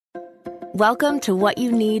Welcome to What You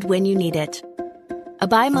Need When You Need It, a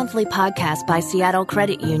bi-monthly podcast by Seattle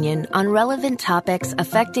Credit Union on relevant topics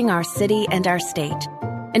affecting our city and our state,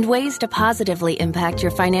 and ways to positively impact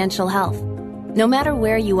your financial health. No matter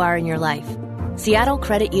where you are in your life, Seattle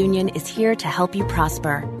Credit Union is here to help you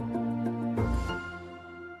prosper.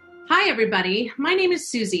 Hi, everybody. My name is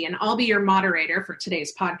Susie, and I'll be your moderator for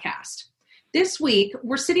today's podcast. This week,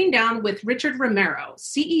 we're sitting down with Richard Romero,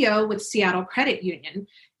 CEO with Seattle Credit Union,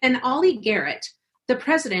 and Ollie Garrett, the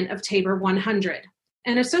president of Tabor 100,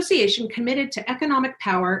 an association committed to economic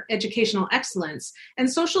power, educational excellence,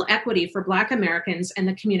 and social equity for Black Americans and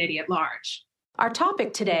the community at large. Our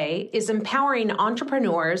topic today is empowering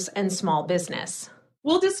entrepreneurs and small business.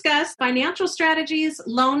 We'll discuss financial strategies,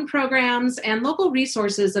 loan programs, and local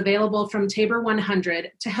resources available from Tabor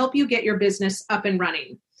 100 to help you get your business up and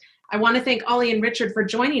running. I want to thank Ollie and Richard for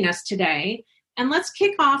joining us today. And let's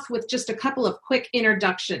kick off with just a couple of quick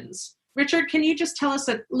introductions. Richard, can you just tell us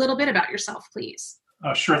a little bit about yourself, please?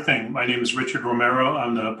 Sure thing. My name is Richard Romero.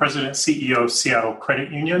 I'm the president and CEO of Seattle Credit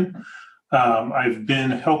Union. I've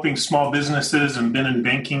been helping small businesses and been in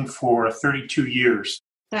banking for 32 years.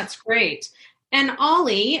 That's great. And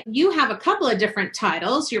Ollie, you have a couple of different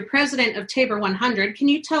titles. You're president of Tabor 100. Can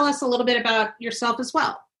you tell us a little bit about yourself as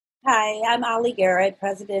well? Hi, I'm Ollie Garrett,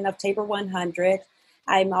 president of Tabor 100.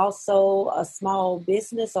 I'm also a small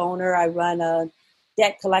business owner. I run a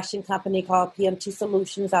debt collection company called PMT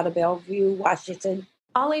Solutions out of Bellevue, Washington.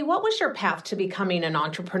 Ollie, what was your path to becoming an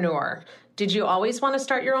entrepreneur? Did you always want to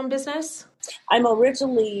start your own business? I'm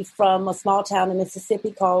originally from a small town in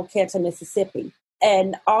Mississippi called Canton, Mississippi.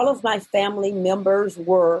 And all of my family members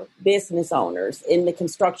were business owners in the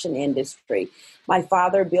construction industry. My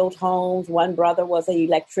father built homes. One brother was an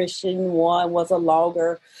electrician. One was a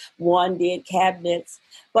logger. One did cabinets.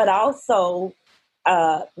 But also,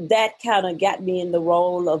 that kind of got me in the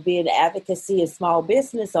role of being an advocacy and small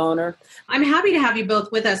business owner. I'm happy to have you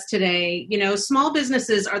both with us today. You know, small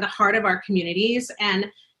businesses are the heart of our communities,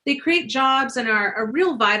 and they create jobs and are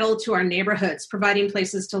real vital to our neighborhoods, providing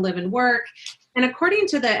places to live and work. And according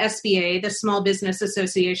to the SBA, the Small Business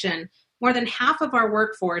Association, more than half of our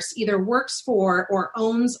workforce either works for or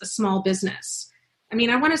owns a small business. I mean,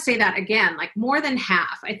 I want to say that again, like more than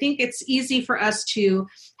half. I think it's easy for us to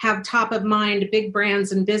have top of mind big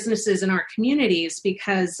brands and businesses in our communities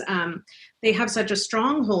because they have such a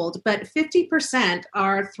stronghold, but 50%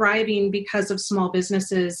 are thriving because of small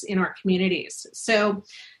businesses in our communities. So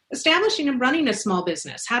establishing and running a small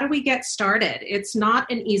business, how do we get started? It's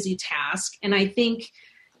not an easy task. And I think,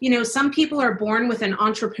 you know, some people are born with an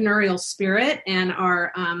entrepreneurial spirit and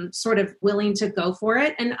are sort of willing to go for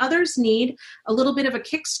it. And others need a little bit of a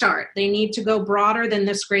kickstart. They need to go broader than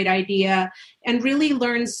this great idea and really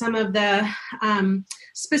learn some of the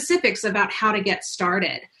specifics about how to get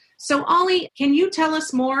started. So Ollie, can you tell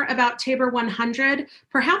us more about Tabor 100?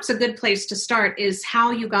 Perhaps a good place to start is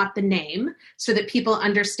how you got the name so that people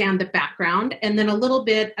understand the background, and then a little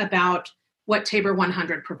bit about what Tabor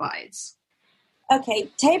 100 provides.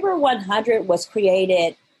 Okay, Tabor 100 was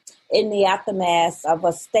created in the aftermath of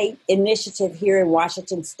a state initiative here in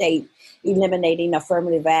Washington State, eliminating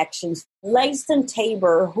affirmative actions. Langston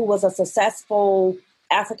Tabor, who was a successful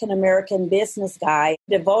African-American business guy,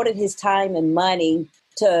 devoted his time and money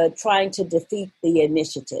to trying to defeat the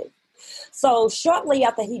initiative. So shortly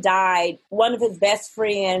after he died, one of his best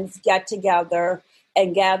friends got together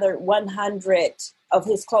and gathered 100 of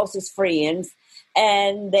his closest friends,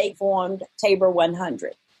 and they formed Tabor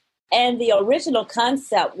 100. And the original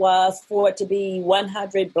concept was for it to be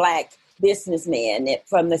 100 Black businessmen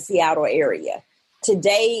from the Seattle area.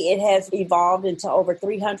 Today, it has evolved into over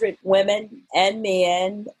 300 women and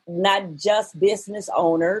men, not just business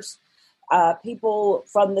owners, people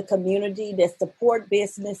from the community that support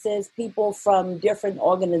businesses, people from different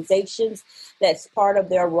organizations that's part of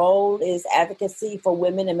their role is advocacy for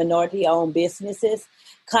women and minority-owned businesses,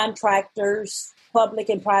 contractors, public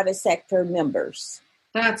and private sector members.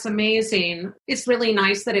 That's amazing. It's really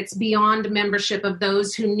nice that it's beyond membership of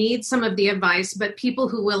those who need some of the advice, but people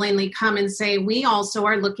who willingly come and say, we also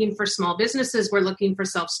are looking for small businesses. We're looking for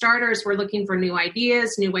self-starters. We're looking for new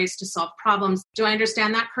ideas, new ways to solve problems. Do I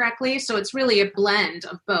understand that correctly? So it's really a blend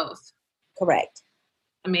of both. Correct.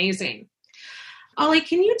 Amazing. Ollie,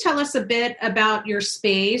 can you tell us a bit about your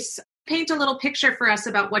space? Paint a little picture for us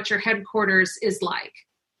about what your headquarters is like.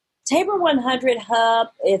 Tabor 100 Hub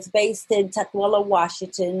is based in Tukwila,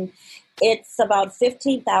 Washington. It's about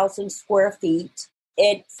 15,000 square feet.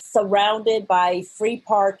 It's surrounded by free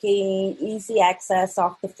parking, easy access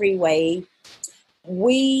off the freeway.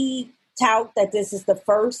 We tout that this is the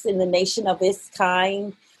first in the nation of its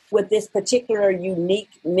kind with this particular unique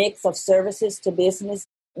mix of services to business.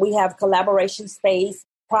 We have collaboration space,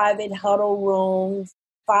 private huddle rooms,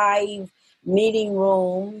 5 meeting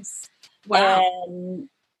rooms. Wow. And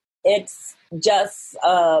it's just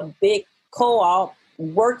a big co-op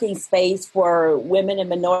working space for women and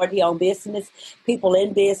minority-owned business, people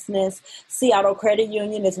in business. Seattle Credit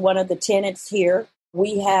Union is one of the tenants here.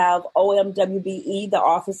 We have OMWBE, the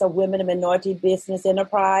Office of Women and Minority Business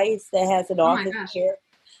Enterprise, that has an office here.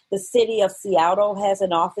 The City of Seattle has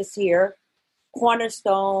an office here.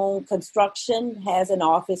 Cornerstone Construction has an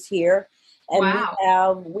office here. And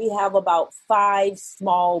wow. we have about 5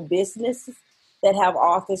 small businesses that have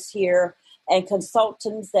office here, and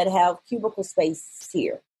consultants that have cubicle space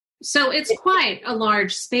here. So it's quite a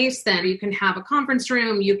large space then. You can have a conference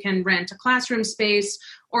room, you can rent a classroom space,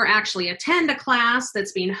 or actually attend a class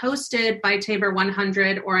that's being hosted by Tabor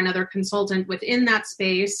 100 or another consultant within that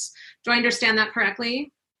space. Do I understand that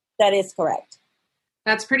correctly? That is correct.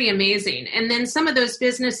 That's pretty amazing. And then some of those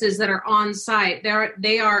businesses that are on site,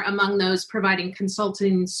 they are among those providing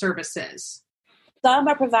consulting services. Some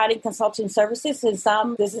are providing consulting services, and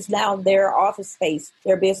some, this is now their office space,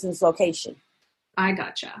 their business location. I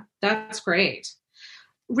gotcha. That's great.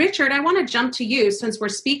 Richard, I want to jump to you since we're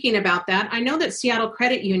speaking about that. I know that Seattle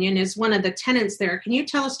Credit Union is one of the tenants there. Can you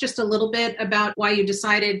tell us just a little bit about why you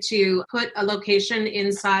decided to put a location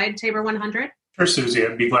inside Tabor 100? Sure, Susie,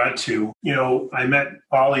 I'd be glad to. I met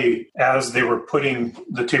Ollie as they were putting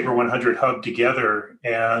the Tabor 100 hub together,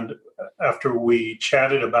 and after we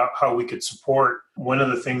chatted about how we could support, one of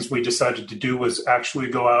the things we decided to do was actually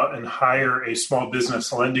go out and hire a small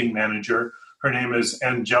business lending manager. Her name is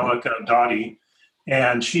Angelica Dottie,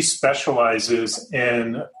 and she specializes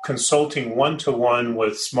in consulting one-to-one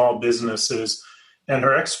with small businesses. And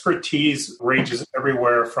her expertise ranges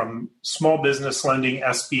everywhere from small business lending,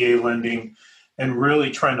 SBA lending, and really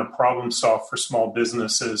trying to problem solve for small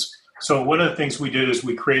businesses. So one of the things we did is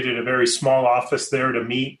we created a very small office there to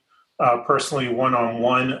meet personally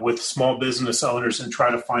one-on-one with small business owners and try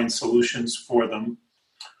to find solutions for them.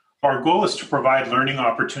 Our goal is to provide learning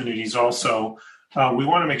opportunities also. We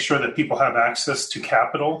want to make sure that people have access to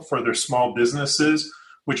capital for their small businesses,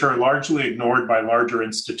 which are largely ignored by larger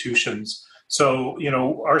institutions. So,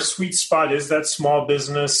 our sweet spot is that small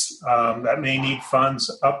business that may need funds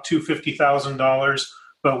up to $50,000,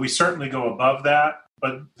 but we certainly go above that.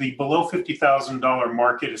 But the below $50,000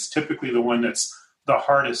 market is typically the one that's the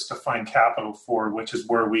hardest to find capital for, which is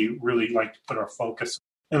where we really like to put our focus.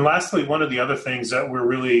 And lastly, one of the other things that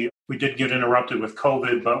we did get interrupted with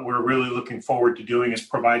COVID, but we're really looking forward to doing is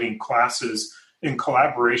providing classes in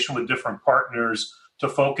collaboration with different partners to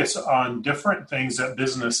focus on different things that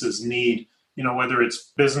businesses need, whether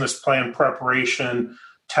it's business plan preparation,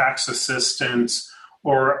 tax assistance,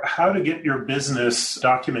 or how to get your business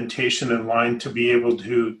documentation in line to be able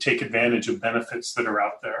to take advantage of benefits that are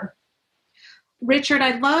out there. Richard,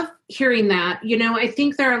 I love hearing that. I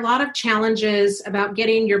think there are a lot of challenges about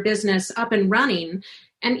getting your business up and running.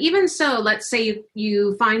 And even so, let's say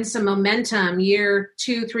you find some momentum, year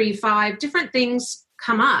 2, 3, 5, different things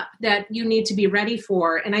come up that you need to be ready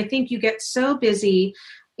for. And I think you get so busy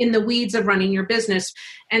in the weeds of running your business.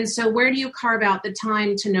 And so where do you carve out the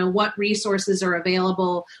time to know what resources are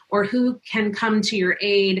available or who can come to your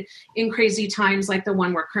aid in crazy times like the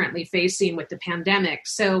one we're currently facing with the pandemic?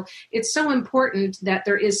 So it's so important that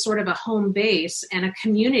there is sort of a home base and a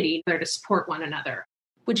community there to support one another.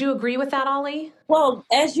 Would you agree with that, Ollie? Well,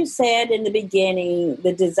 as you said in the beginning,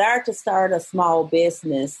 the desire to start a small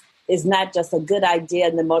business is not just a good idea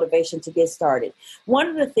and the motivation to get started. One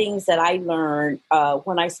of the things that I learned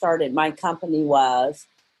when I started my company was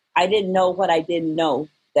I didn't know what I didn't know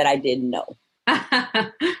that I didn't know.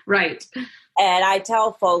 Right. And I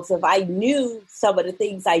tell folks, if I knew some of the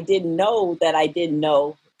things I didn't know that I didn't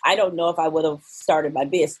know, I don't know if I would have started my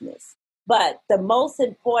business. But the most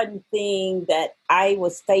important thing that I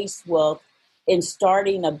was faced with in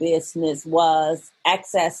starting a business was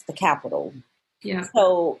access to capital. Yeah.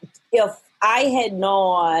 So if I had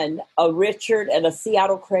known a Richard and a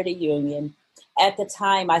Seattle Credit Union at the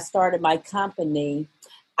time I started my company,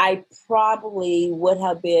 I probably would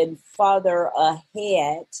have been further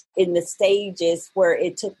ahead in the stages where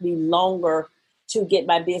it took me longer to get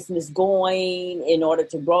my business going in order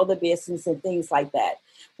to grow the business and things like that.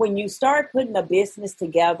 When you start putting a business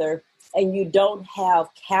together and you don't have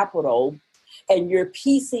capital and you're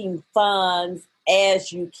piecing funds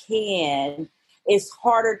as you can, it's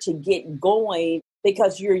harder to get going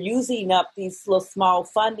because you're using up these little small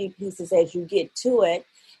funding pieces as you get to it,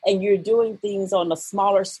 and you're doing things on a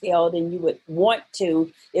smaller scale than you would want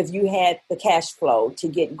to if you had the cash flow to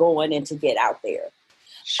get going and to get out there.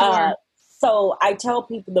 Sure. So I tell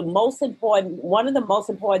people one of the most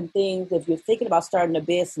important things if you're thinking about starting a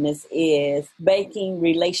business is making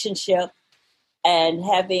relationship and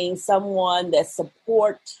having someone that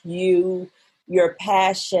supports you, your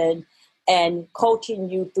passion, and coaching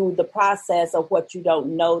you through the process of what you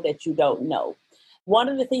don't know that you don't know. One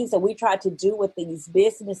of the things that we try to do with these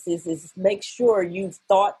businesses is make sure you've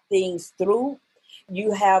thought things through.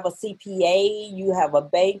 You have a CPA, you have a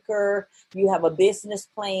banker, you have a business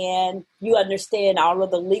plan, you understand all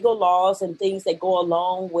of the legal laws and things that go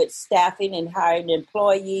along with staffing and hiring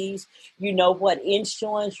employees. You know what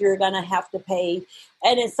insurance you're going to have to pay.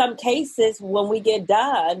 And in some cases, when we get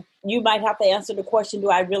done, you might have to answer the question, do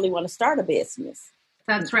I really want to start a business?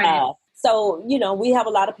 That's right. So, we have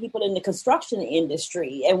a lot of people in the construction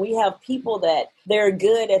industry, and we have people that they're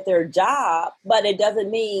good at their job, but it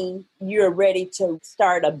doesn't mean you're ready to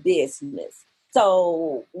start a business.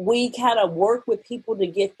 So we kind of work with people to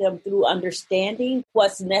get them through understanding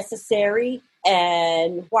what's necessary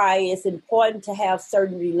and why it's important to have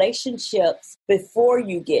certain relationships before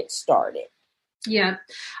you get started. Yeah,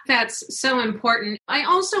 that's so important. I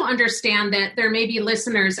also understand that there may be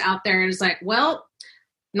listeners out there who's like, well,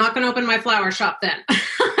 not going to open my flower shop then,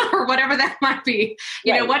 or whatever that might be.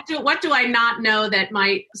 Right. What do I not know that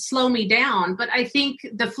might slow me down? But I think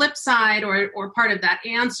the flip side or part of that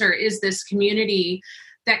answer is this community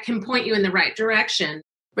that can point you in the right direction.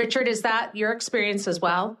 Richard, is that your experience as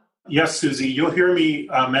well? Yes, Susie. You'll hear me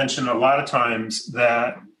mention a lot of times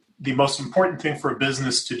that the most important thing for a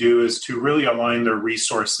business to do is to really align their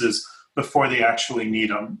resources before they actually need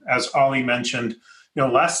them. As Ollie mentioned,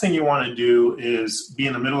 last thing you want to do is be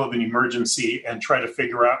in the middle of an emergency and try to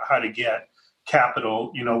figure out how to get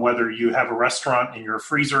capital, whether you have a restaurant and your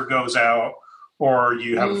freezer goes out or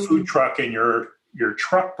you have a food truck and your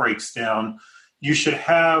truck breaks down. You should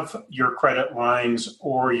have your credit lines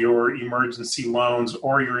or your emergency loans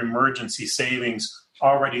or your emergency savings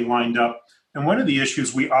already lined up. And one of the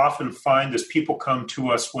issues we often find is people come to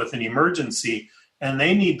us with an emergency and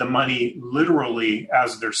they need the money literally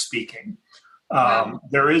as they're speaking.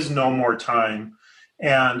 There is no more time.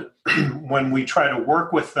 And when we try to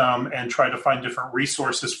work with them and try to find different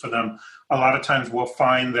resources for them, a lot of times we'll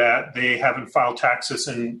find that they haven't filed taxes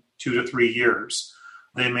in 2 to 3 years.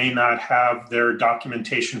 They may not have their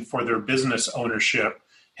documentation for their business ownership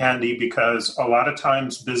handy because a lot of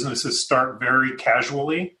times businesses start very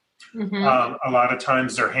casually. Mm-hmm. A lot of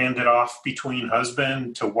times they're handed off between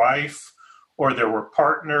husband to wife, or there were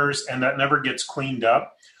partners, and that never gets cleaned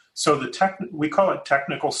up. So we call it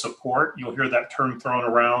technical support. You'll hear that term thrown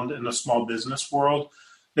around in the small business world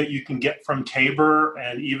that you can get from Tabor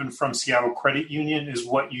and even from Seattle Credit Union is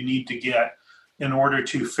what you need to get in order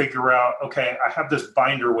to figure out, okay, I have this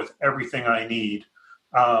binder with everything I need.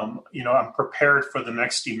 I'm prepared for the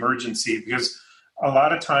next emergency because a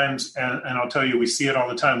lot of times, and I'll tell you, we see it all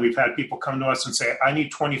the time. We've had people come to us and say, I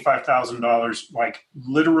need $25,000, like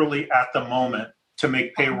literally at the moment to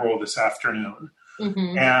make payroll this afternoon.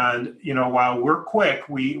 Mm-hmm. And, while we're quick,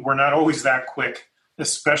 we're not always that quick,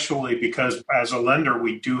 especially because as a lender,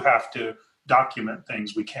 we do have to document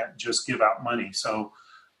things. We can't just give out money. So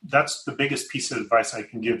that's the biggest piece of advice I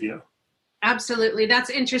can give you. Absolutely. That's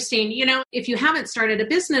interesting. If you haven't started a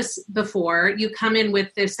business before, you come in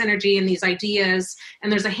with this energy and these ideas,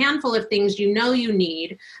 and there's a handful of things you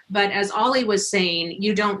need. But as Ollie was saying,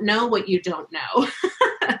 you don't know what you don't know.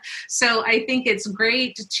 So I think it's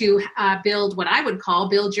great to build what I would call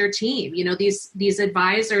build your team. These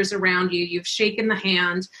advisors around you, you've shaken the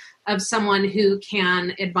hand of someone who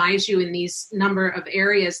can advise you in these number of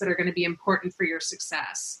areas that are going to be important for your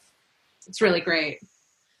success. It's really great.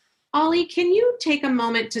 Ollie, can you take a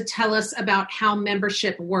moment to tell us about how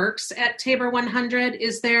membership works at Tabor 100?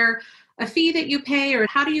 Is there a fee that you pay, or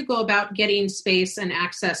how do you go about getting space and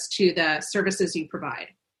access to the services you provide?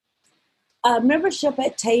 Membership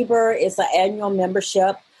at Tabor is an annual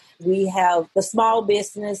membership. We have the small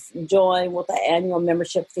business join with an annual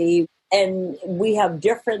membership fee, and we have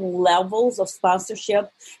different levels of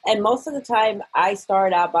sponsorship. And most of the time, I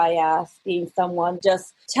start out by asking someone,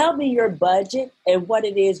 just tell me your budget and what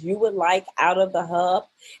it is you would like out of the hub.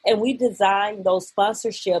 And we design those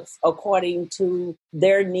sponsorships according to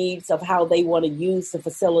their needs of how they want to use the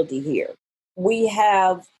facility here. We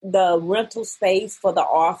have the rental space for the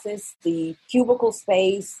office, the cubicle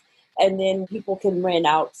space, and then people can rent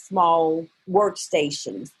out small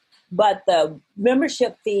workstations. But the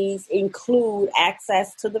membership fees include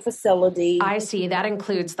access to the facility. I see. That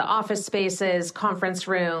includes the office spaces, conference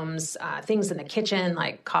rooms, things in the kitchen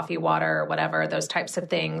like coffee, water, whatever, those types of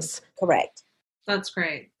things. Correct. That's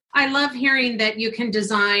great. I love hearing that you can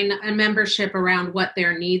design a membership around what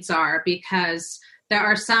their needs are, because there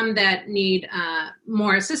are some that need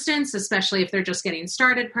more assistance, especially if they're just getting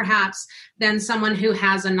started, perhaps, than someone who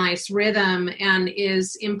has a nice rhythm and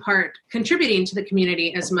is in part contributing to the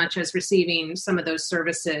community as much as receiving some of those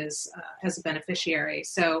services as a beneficiary.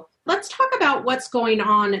 So let's talk about what's going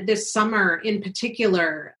on this summer in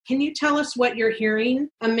particular. Can you tell us what you're hearing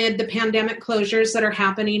amid the pandemic closures that are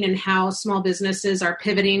happening and how small businesses are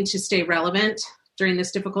pivoting to stay relevant during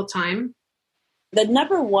this difficult time? The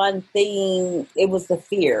number one thing, it was the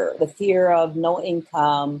fear of no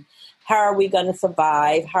income. How are we going to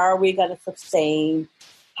survive? How are we going to sustain?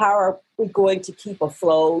 How are we going to keep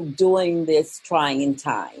afloat during this trying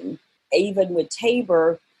time? Even with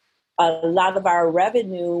Tabor, a lot of our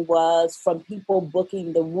revenue was from people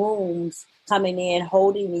booking the rooms, coming in,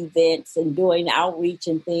 holding events and doing outreach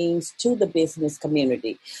and things to the business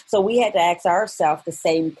community. So we had to ask ourselves the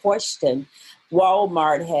same question.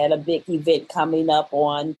 Walmart had a big event coming up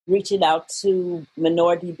on reaching out to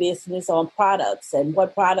minority business on products and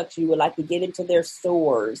what products you would like to get into their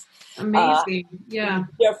stores. Amazing. Yeah.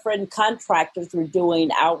 Different contractors were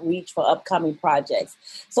doing outreach for upcoming projects.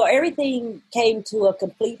 So everything came to a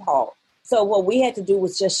complete halt. So what we had to do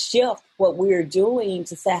was just shift what we were doing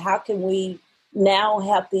to say, how can we now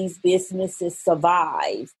help these businesses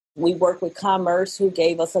survive? We worked with Commerce, who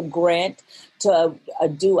gave us a grant to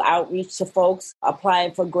do outreach to folks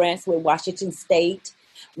applying for grants with Washington State.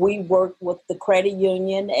 We worked with the credit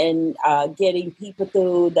union and getting people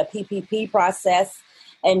through the PPP process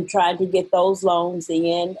and trying to get those loans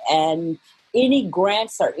in. And any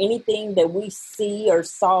grants or anything that we see or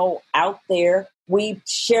saw out there, we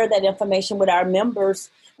share that information with our members.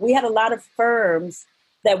 We had a lot of firms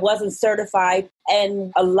that wasn't certified,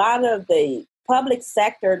 and a lot of the public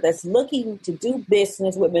sector that's looking to do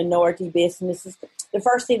business with minority businesses, the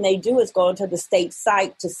first thing they do is go into the state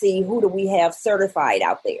site to see who do we have certified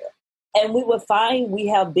out there. And we would find we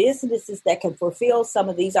have businesses that can fulfill some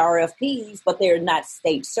of these RFPs, but they're not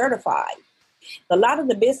state certified. A lot of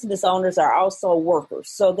the business owners are also workers.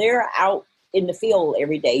 So they're out in the field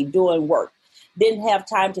every day doing work. Didn't have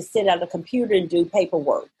time to sit at a computer and do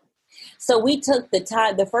paperwork. So we took the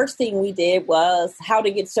time. The first thing we did was how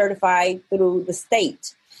to get certified through the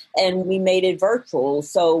state, and we made it virtual.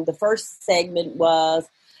 So the first segment was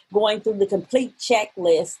going through the complete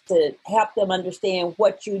checklist to help them understand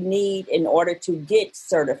what you need in order to get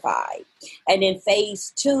certified. And then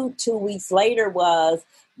phase 2 weeks later, was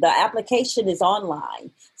the application is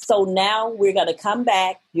online. So now we're going to come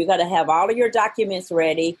back. You're going to have all of your documents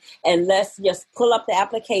ready, and let's just pull up the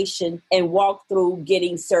application and walk through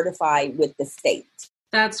getting certified with the state.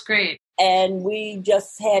 That's great. And we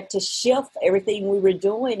just had to shift everything we were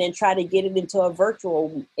doing and try to get it into a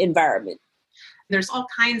virtual environment. There's all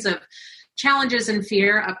kinds of challenges and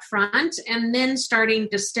fear up front, and then starting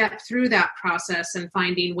to step through that process and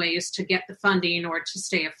finding ways to get the funding or to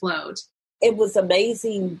stay afloat. It was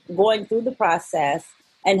amazing going through the process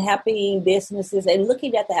and helping businesses and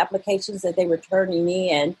looking at the applications that they were turning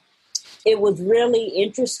in. It was really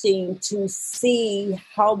interesting to see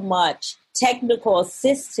how much technical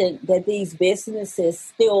assistance that these businesses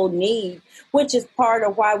still need, which is part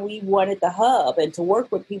of why we wanted the hub and to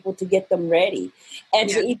work with people to get them ready. And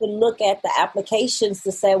to even look at the applications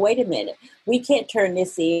to say, wait a minute, we can't turn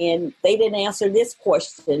this in. They didn't answer this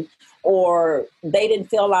question, or they didn't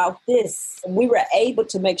fill out this. We were able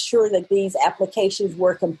to make sure that these applications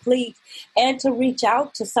were complete and to reach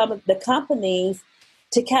out to some of the companies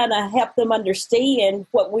to kind of help them understand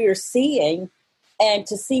what we are seeing and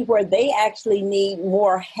to see where they actually need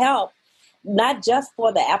more help, not just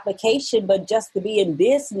for the application, but just to be in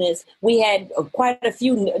business. We had quite a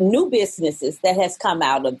few new businesses that has come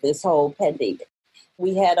out of this whole pandemic.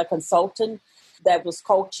 We had a consultant that was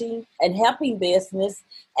coaching and helping business,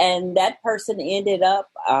 and that person ended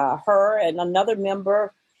up, her and another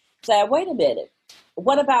member said, wait a minute,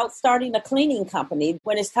 what about starting a cleaning company?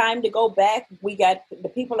 When it's time to go back,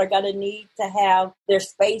 the people are going to need to have their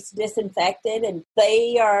space disinfected, and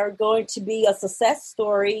they are going to be a success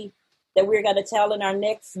story that we're going to tell in our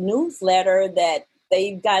next newsletter, that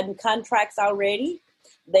they've gotten contracts already.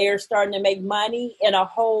 They are starting to make money in a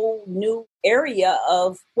whole new area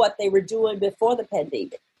of what they were doing before the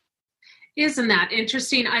pandemic. Isn't that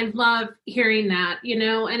interesting? I love hearing that,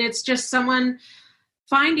 and it's just someone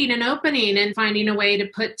finding an opening and finding a way to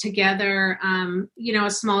put together, a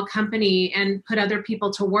small company and put other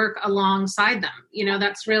people to work alongside them.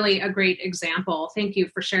 That's really a great example. Thank you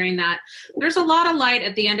for sharing that. There's a lot of light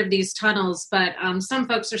at the end of these tunnels, but some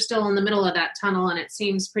folks are still in the middle of that tunnel and it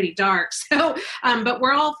seems pretty dark. So, but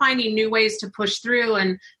we're all finding new ways to push through.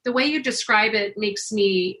 And the way you describe it makes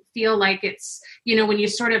me feel like it's, when you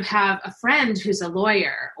sort of have a friend who's a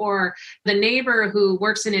lawyer or the neighbor who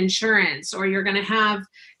works in insurance, or you're going to have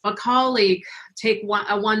a colleague take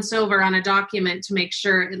a once over on a document to make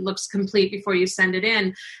sure it looks complete before you send it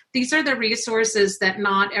in. These are the resources that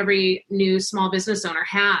not every new small business owner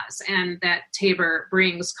has, and that Tabor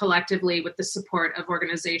brings collectively with the support of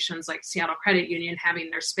organizations like Seattle Credit Union having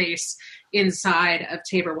their space inside of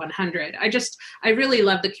Tabor 100. I really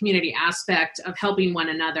love the community aspect of helping one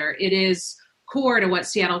another. It is core to what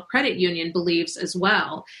Seattle Credit Union believes as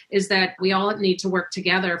well, is that we all need to work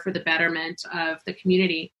together for the betterment of the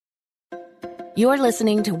community. You're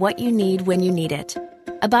listening to What You Need When You Need It,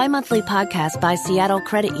 a bi-monthly podcast by Seattle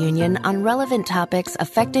Credit Union on relevant topics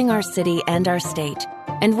affecting our city and our state,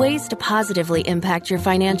 and ways to positively impact your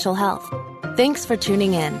financial health. Thanks for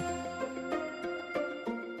tuning in.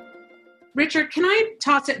 Richard, can I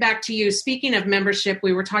toss it back to you? Speaking of membership,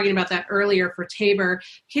 we were talking about that earlier for Tabor.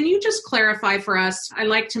 Can you just clarify for us? I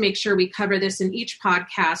like to make sure we cover this in each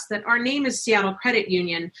podcast, that our name is Seattle Credit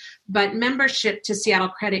Union, but membership to Seattle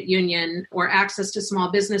Credit Union or access to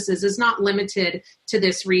small businesses is not limited to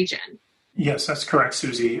this region. Yes, that's correct,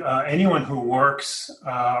 Susie. Anyone who works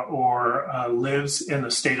or lives in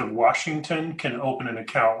the state of Washington can open an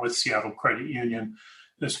account with Seattle Credit Union.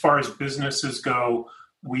 As far as businesses go,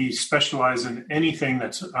 we specialize in anything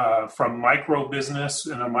that's from micro business,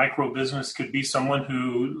 and a micro business could be someone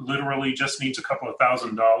who literally just needs a couple of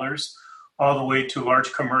 $1,000s, all the way to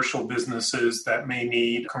large commercial businesses that may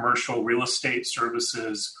need commercial real estate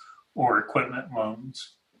services or equipment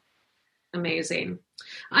loans. Amazing.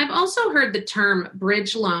 I've also heard the term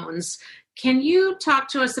bridge loans. Can you talk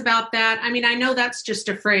to us about that? I mean, I know that's just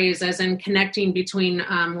a phrase as in connecting between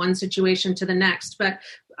one situation to the next, but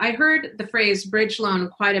I heard the phrase bridge loan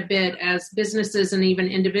quite a bit as businesses and even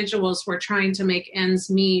individuals were trying to make ends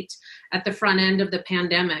meet at the front end of the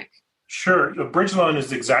pandemic. Sure. A bridge loan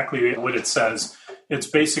is exactly what it says. It's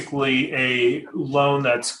basically a loan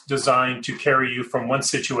that's designed to carry you from one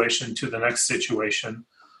situation to the next situation.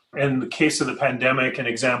 In the case of the pandemic, an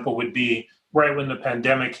example would be right when the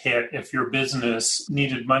pandemic hit, if your business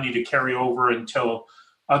needed money to carry over until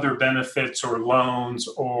other benefits or loans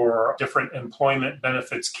or different employment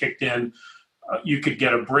benefits kicked in, you could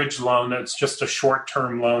get a bridge loan that's just a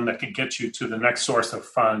short-term loan that could get you to the next source of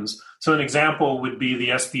funds. So an example would be the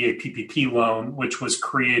SBA PPP loan, which was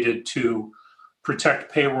created to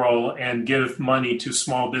protect payroll and give money to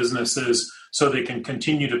small businesses so they can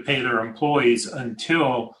continue to pay their employees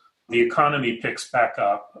until the economy picks back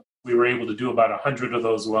up. We were able to do about 100 of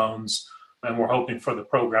those loans, and we're hoping for the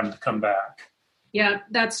program to come back. Yeah,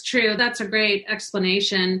 that's true. That's a great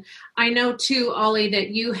explanation. I know too, Ollie, that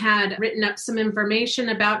you had written up some information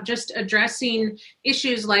about just addressing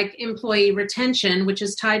issues like employee retention, which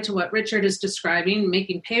is tied to what Richard is describing,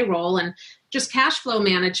 making payroll and just cash flow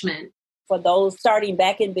management. For those starting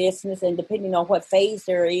back in business and depending on what phase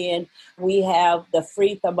they're in, we have the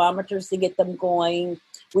free thermometers to get them going.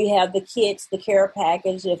 We have the kits, the care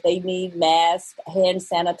package, if they need masks, hand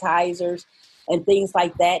sanitizers, and things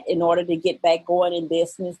like that in order to get back going in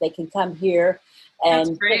business. They can come here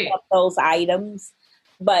and pick up those items.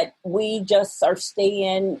 But we just are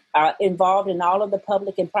staying involved in all of the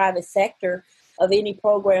public and private sector of any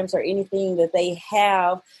programs or anything that they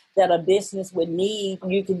have that a business would need.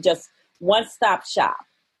 You can just one-stop shop.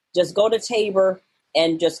 Just go to Tabor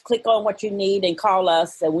and just click on what you need and call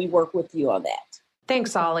us, and we work with you on that.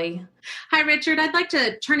 Thanks, Ollie. Hi, Richard. I'd like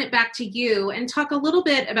to turn it back to you and talk a little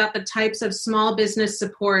bit about the types of small business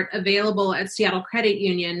support available at Seattle Credit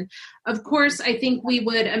Union. Of course, I think we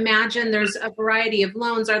would imagine there's a variety of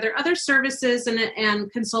loans. Are there other services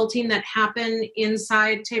and consulting that happen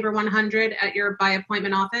inside Tabor 100 at your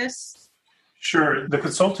by-appointment office? Sure. The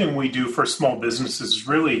consulting we do for small businesses is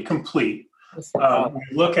really complete.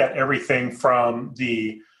 We look at everything from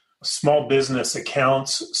the small business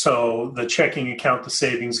accounts, so the checking account, the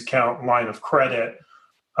savings account, line of credit,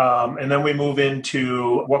 and then we move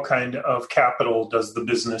into what kind of capital does the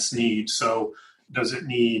business need. So does it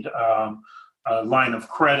need a line of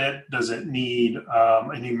credit? Does it need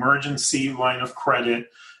an emergency line of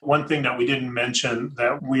credit? One thing that we didn't mention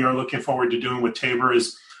that we are looking forward to doing with Tabor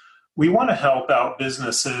is we want to help out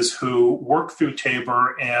businesses who work through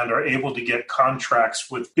Tabor and are able to get contracts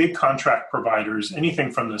with big contract providers,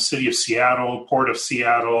 anything from the City of Seattle, Port of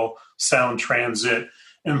Seattle, Sound Transit,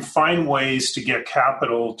 and find ways to get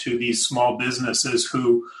capital to these small businesses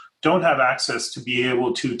who don't have access to be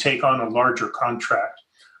able to take on a larger contract.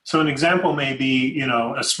 So an example may be,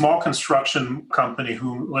 a small construction company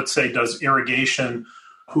who, let's say, does irrigation,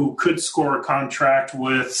 who could score a contract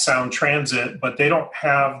with Sound Transit, but they don't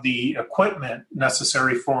have the equipment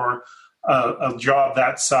necessary for a job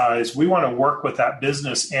that size. We want to work with that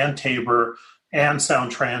business and Tabor and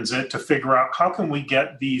Sound Transit to figure out how can we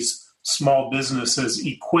get these small businesses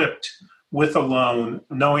equipped with a loan,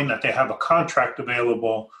 knowing that they have a contract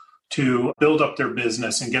available to build up their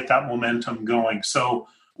business and get that momentum going. So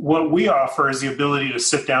what we offer is the ability to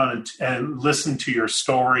sit down and listen to your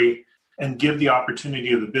story and give the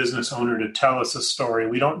opportunity of the business owner to tell us a story.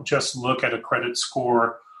 We don't just look at a credit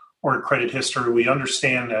score or a credit history. We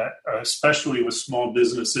understand that, especially with small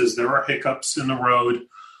businesses, there are hiccups in the road.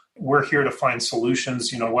 We're here to find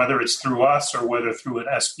solutions, whether it's through us or whether through an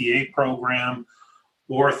SBA program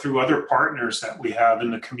or through other partners that we have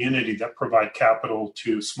in the community that provide capital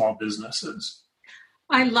to small businesses.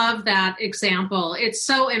 I love that example. It's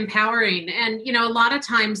so empowering. And, a lot of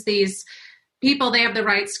times these people, they have the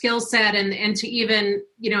right skill set and to even,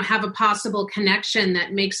 have a possible connection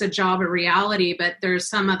that makes a job a reality, but there's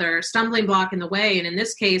some other stumbling block in the way. And in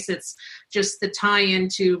this case, it's just the tie-in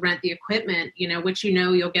to rent the equipment, which,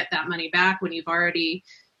 you'll get that money back when you've already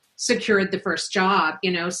secured the first job,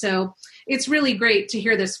 so it's really great to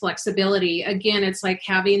hear this flexibility. Again, it's like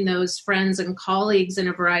having those friends and colleagues in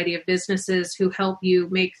a variety of businesses who help you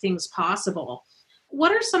make things possible.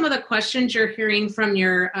 What are some of the questions you're hearing from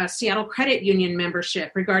your Seattle Credit Union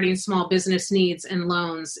membership regarding small business needs and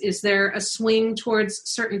loans? Is there a swing towards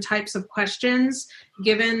certain types of questions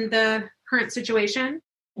given the current situation?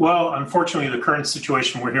 Well, unfortunately, the current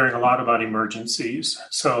situation, we're hearing a lot about emergencies.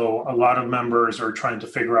 So a lot of members are trying to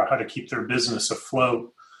figure out how to keep their business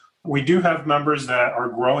afloat. We do have members that are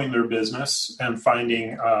growing their business and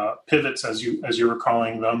finding pivots, as you were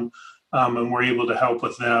calling them, and we're able to help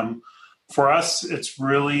with them. For us, it's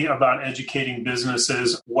really about educating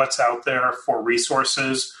businesses what's out there for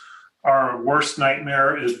resources. Our worst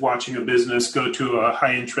nightmare is watching a business go to a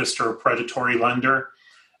high interest or a predatory lender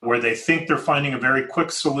where they think they're finding a very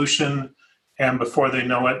quick solution, and before they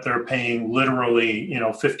know it, they're paying literally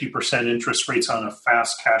 50% interest rates on a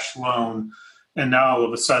fast cash loan. And now all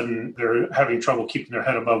of a sudden they're having trouble keeping their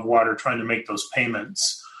head above water trying to make those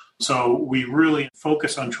payments. So we really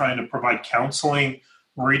focus on trying to provide counseling,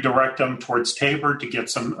 redirect them towards Tabor to get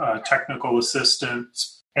some technical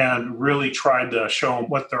assistance, and really try to show them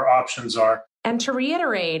what their options are. And to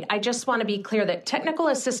reiterate, I just want to be clear that technical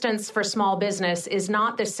assistance for small business is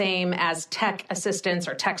not the same as tech assistance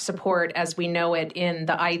or tech support as we know it in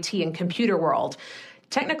the IT and computer world.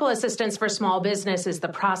 Technical assistance for small business is the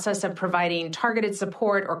process of providing targeted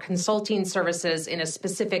support or consulting services in a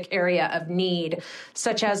specific area of need,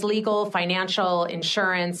 such as legal, financial,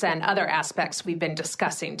 insurance, and other aspects we've been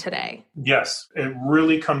discussing today. Yes, it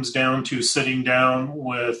really comes down to sitting down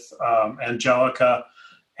with Angelica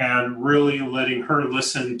and really letting her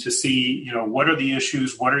listen to see, what are the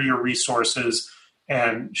issues, what are your resources,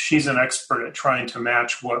 and she's an expert at trying to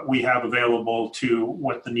match what we have available to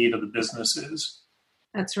what the need of the business is.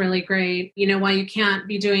 That's really great. While you can't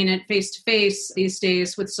be doing it face-to-face these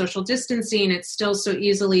days with social distancing, it still so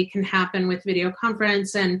easily can happen with video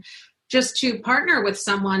conference, and just to partner with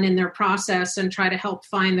someone in their process and try to help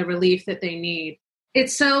find the relief that they need.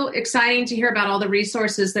 It's so exciting to hear about all the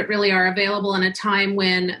resources that really are available in a time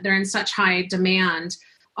when they're in such high demand.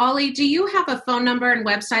 Ollie, do you have a phone number and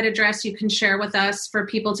website address you can share with us for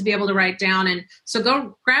people to be able to write down? And so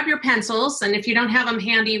go grab your pencils. And if you don't have them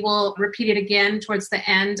handy, we'll repeat it again towards the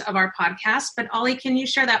end of our podcast. But Ollie, can you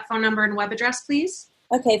share that phone number and web address, please?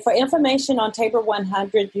 Okay. For information on Tabor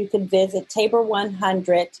 100, you can visit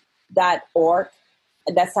tabor100.org.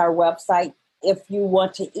 That's our website. If you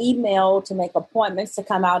want to email to make appointments to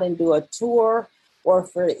come out and do a tour, or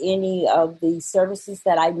for any of the services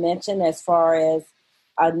that I mentioned as far as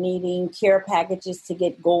needing care packages to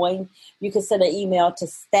get going, you can send an email to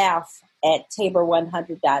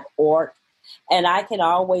staff@tabor100.org. And I can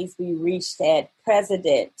always be reached at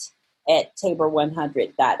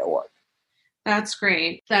president@tabor100.org. That's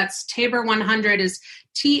great. That's Tabor 100 is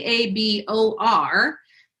TABOR,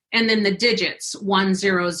 and then the digits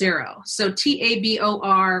 100. So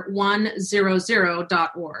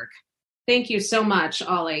TABOR100.org. Thank you so much,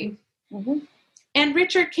 Ollie. Mm-hmm. And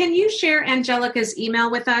Richard, can you share Angelica's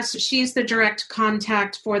email with us? She's the direct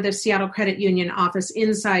contact for the Seattle Credit Union office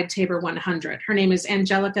inside Tabor 100. Her name is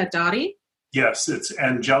Angelica Doty. Yes, it's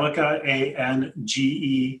Angelica,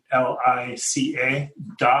 Angelica,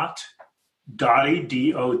 Doty,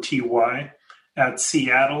 D-O-T-Y, at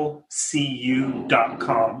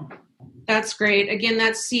seattlecu.com. That's great. Again,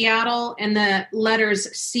 that's Seattle and the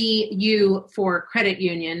letters CU for credit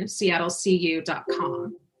union,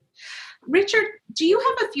 seattlecu.com. Richard, do you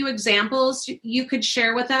have a few examples you could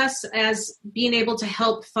share with us as being able to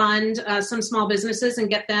help fund some small businesses and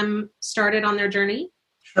get them started on their journey?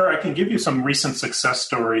 Sure, I can give you some recent success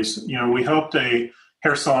stories. We helped a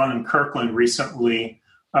hair salon in Kirkland recently.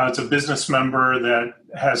 It's a business member that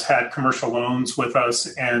has had commercial loans with us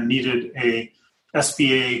and needed a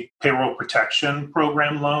SBA payroll protection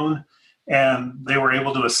program loan. And they were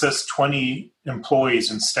able to assist 20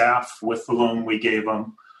 employees and staff with the loan we gave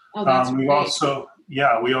them. Oh, that's great.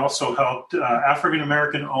 We also helped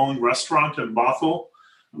African-American owned restaurant in Bothell,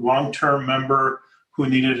 long-term member who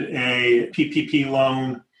needed a PPP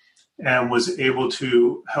loan and was able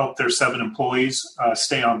to help their 7 employees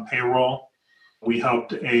stay on payroll. We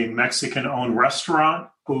helped a Mexican-owned restaurant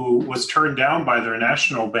who was turned down by their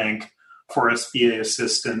national bank for SBA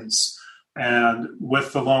assistance. And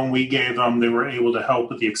with the loan we gave them, they were able to help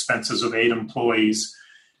with the expenses of 8 employees.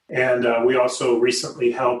 And we also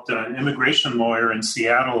recently helped an immigration lawyer in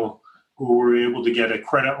Seattle who were able to get a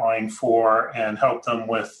credit line for and help them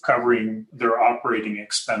with covering their operating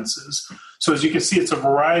expenses. So as you can see, it's a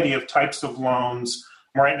variety of types of loans.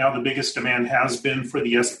 Right now, the biggest demand has been for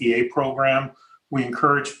the SBA program. We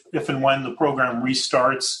encourage, if and when the program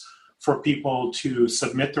restarts, for people to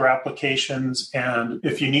submit their applications. And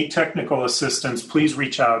if you need technical assistance, please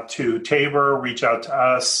reach out to Tabor, reach out to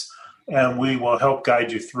us, and we will help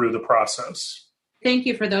guide you through the process. Thank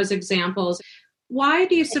you for those examples. Why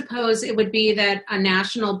do you suppose it would be that a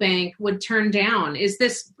national bank would turn down? Is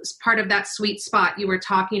this part of that sweet spot you were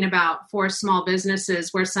talking about for small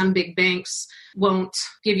businesses where some big banks won't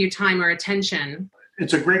give you time or attention?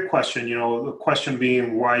 It's a great question. The question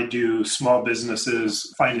being, why do small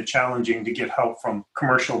businesses find it challenging to get help from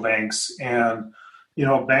commercial banks? And,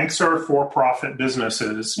 banks are for-profit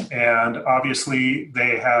businesses, and obviously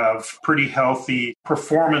they have pretty healthy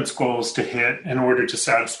performance goals to hit in order to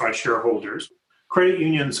satisfy shareholders. Credit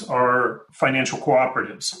unions are financial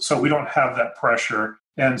cooperatives, so we don't have that pressure.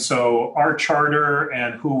 And so our charter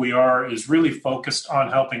and who we are is really focused on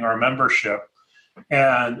helping our membership.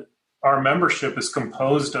 And our membership is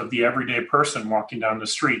composed of the everyday person walking down the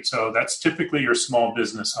street. So that's typically your small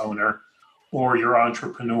business owner or your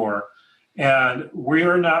entrepreneur. And we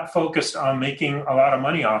are not focused on making a lot of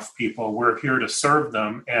money off people. We're here to serve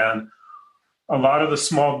them. And a lot of the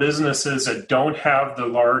small businesses that don't have the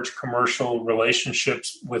large commercial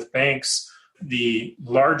relationships with banks, the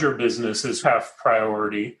larger businesses have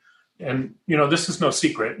priority. And, this is no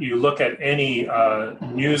secret. You look at any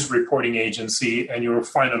news reporting agency and you'll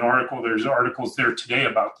find an article. There's articles there today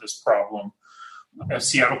about this problem. At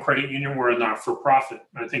Seattle Credit Union, we're a not-for-profit.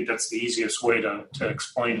 I think that's the easiest way to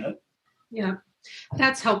explain it. Yeah,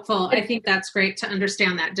 that's helpful. I think that's great to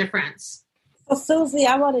understand that difference. So, Susie,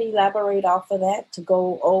 I want to elaborate off of that to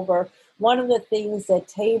go over one of the things that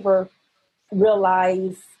Tabor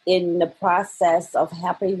realized in the process of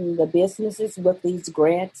helping the businesses with these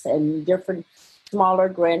grants and different smaller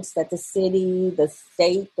grants that the city, the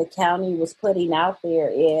state, the county was putting out there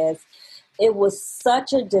is it was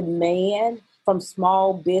such a demand from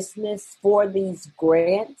small business for these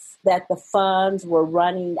grants that the funds were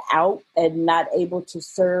running out and not able to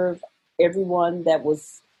serve everyone that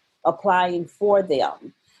was applying for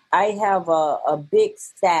them. I have a big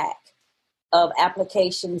stack of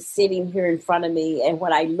applications sitting here in front of me, and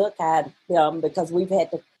when I look at them, because we've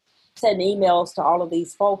had to send emails to all of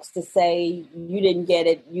these folks to say, you didn't get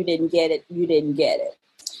it, you didn't get it, you didn't get it.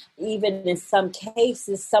 Even in some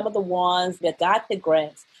cases, some of the ones that got the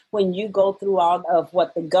grants, when you go through all of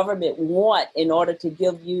what the government want in order to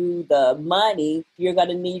give you the money, you're going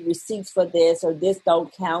to need receipts for this, or this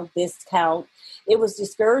don't count, this count. It was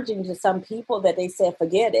discouraging to some people that they said,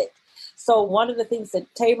 forget it. So one of the things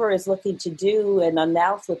that Tabor is looking to do and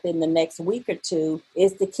announce within the next week or two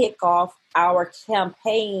is to kick off our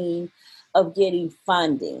campaign of getting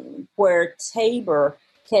funding, where Tabor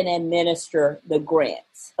can administer the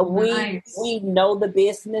grants. Nice. We know the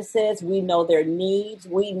businesses, we know their needs,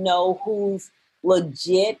 we know who's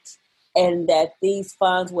legit, and that these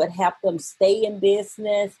funds would help them stay in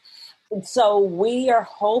business. And so we are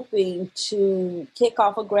hoping to kick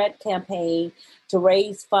off a grant campaign to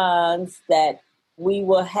raise funds that we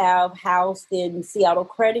will have housed in Seattle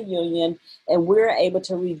Credit Union, and we're able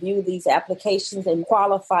to review these applications and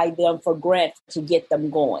qualify them for grants to get them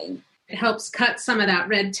going. It helps cut some of that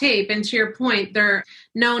red tape. And to your point, they're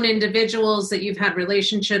known individuals that you've had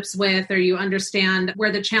relationships with, or you understand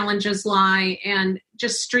where the challenges lie, and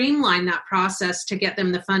just streamline that process to get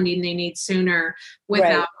them the funding they need sooner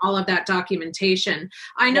without all of that documentation.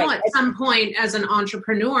 I know at some point as an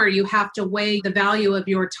entrepreneur, you have to weigh the value of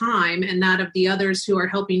your time and that of the others who are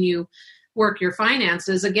helping you work your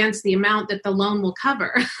finances against the amount that the loan will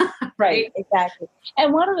cover. Right, exactly.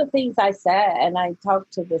 And one of the things I said, and I talk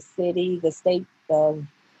to the city, the state, the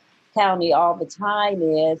county all the time,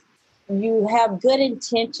 is you have good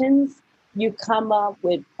intentions. You come up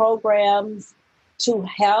with programs to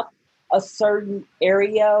help a certain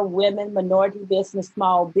area, women, minority business,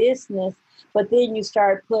 small business, but then you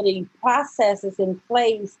start putting processes in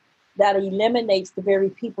place that eliminates the very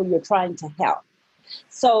people you're trying to help.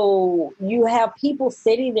 So you have people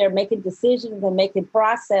sitting there making decisions and making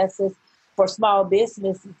processes for small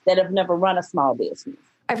businesses that have never run a small business.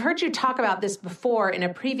 I've heard you talk about this before in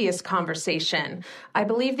a previous conversation. I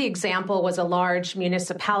believe the example was a large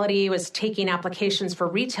municipality was taking applications for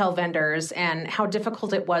retail vendors and how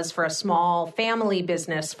difficult it was for a small family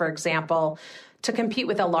business, for example, to compete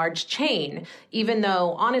with a large chain, even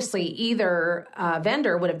though, honestly, either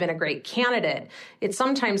vendor would have been a great candidate. It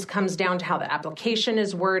sometimes comes down to how the application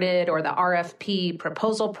is worded or the RFP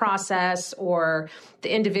proposal process or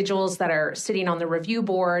the individuals that are sitting on the review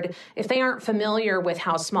board. If they aren't familiar with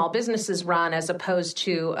how small businesses run as opposed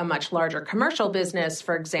to a much larger commercial business,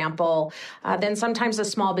 for example, then sometimes a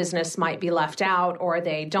small business might be left out or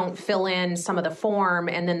they don't fill in some of the form,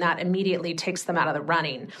 and then that immediately takes them out of the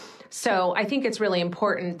running. So I think it's really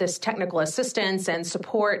important, this technical assistance and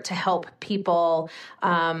support to help people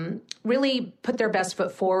really put their best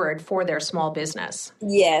foot forward for their small business.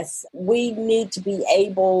 Yes, we need to be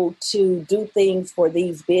able to do things for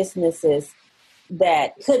these businesses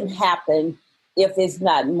that couldn't happen if it's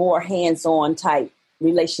not more hands-on type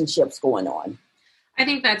relationships going on. I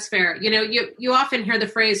think that's fair. You know, you often hear the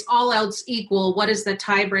phrase, all else equal, what is the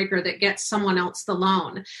tiebreaker that gets someone else the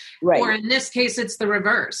loan? Right. Or in this case, it's the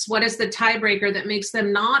reverse. What is the tiebreaker that makes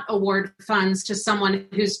them not award funds to someone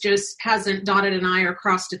who's just hasn't dotted an I or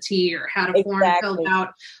crossed a T or had a form filled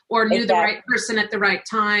out or knew the right person at the right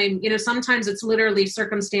time? You know, sometimes it's literally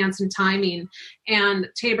circumstance and timing. And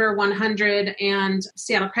Tabor 100 and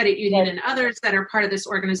Seattle Credit Union and others that are part of this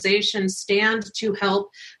organization stand to help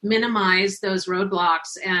minimize those roadblocks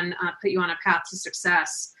and put you on a path to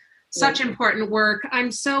success. Such important work.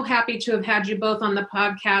 I'm so happy to have had you both on the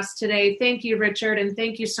podcast today. Thank you, Richard, and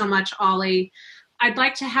thank you so much, Ollie. I'd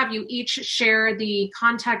like to have you each share the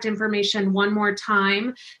contact information one more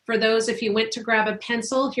time. For those, if you went to grab a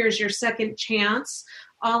pencil, here's your second chance.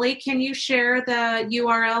 Ollie, can you share the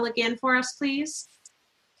URL again for us, please?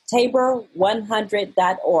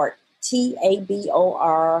 Tabor100.org.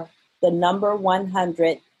 TABOR, the number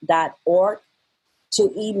 100.org. To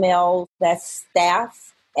email, that's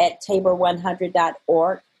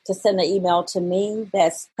staff@tabor100.org. To send an email to me,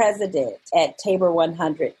 that's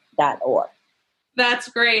president@tabor100.org. That's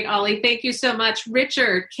great, Ollie. Thank you so much.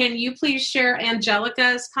 Richard, can you please share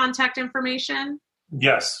Angelica's contact information?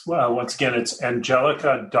 Yes. Well, once again, it's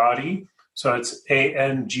Angelica Doty. So it's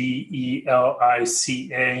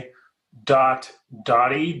ANGELICA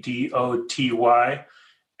Doty, DOTY,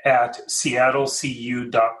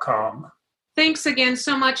 @seattlecu.com. Thanks again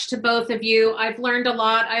so much to both of you. I've learned a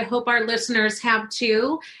lot. I hope our listeners have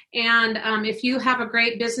too. And if you have a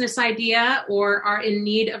great business idea or are in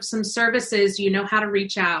need of some services, you know how to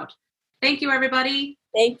reach out. Thank you, everybody.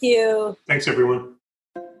 Thank you. Thanks, everyone.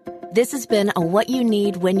 This has been a What You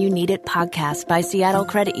Need When You Need It podcast by Seattle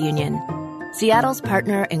Credit Union, Seattle's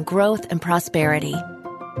partner in growth and prosperity.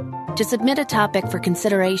 To submit a topic for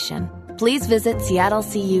consideration, please visit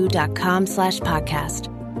seattlecu.com/podcast.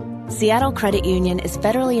 Seattle Credit Union is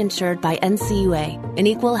federally insured by NCUA, an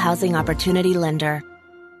equal housing opportunity lender.